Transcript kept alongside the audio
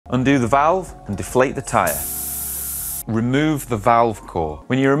Undo the valve and deflate the tyre. Remove the valve core.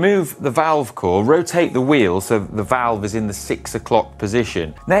 When you remove the valve core, rotate the wheel so the valve is in the 6 o'clock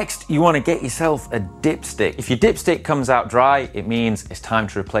position. Next, you want to get yourself a dipstick. If your dipstick comes out dry, it means it's time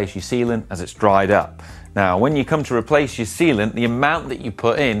to replace your sealant as it's dried up. Now, when you come to replace your sealant, the amount that you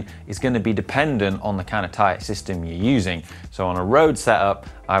put in is going to be dependent on the kind of tyre system you're using. So on a road setup,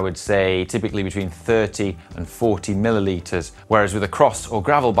 I would say typically between 30 and 40 millilitres, whereas with a cross or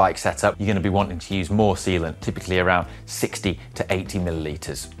gravel bike setup, you're going to be wanting to use more sealant, typically around 60 to 80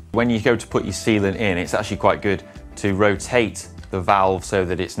 millilitres. When you go to put your sealant in, it's actually quite good to rotate the valve so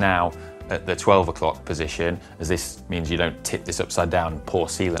that it's now at the 12 o'clock position, as this means you don't tip this upside down and pour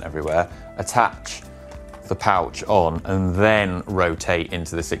sealant everywhere. Attach the pouch on and then rotate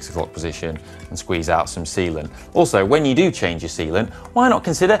into the 6 o'clock position and squeeze out some sealant. Also, when you do change your sealant, why not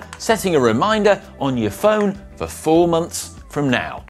consider setting a reminder on your phone for 4 months from now?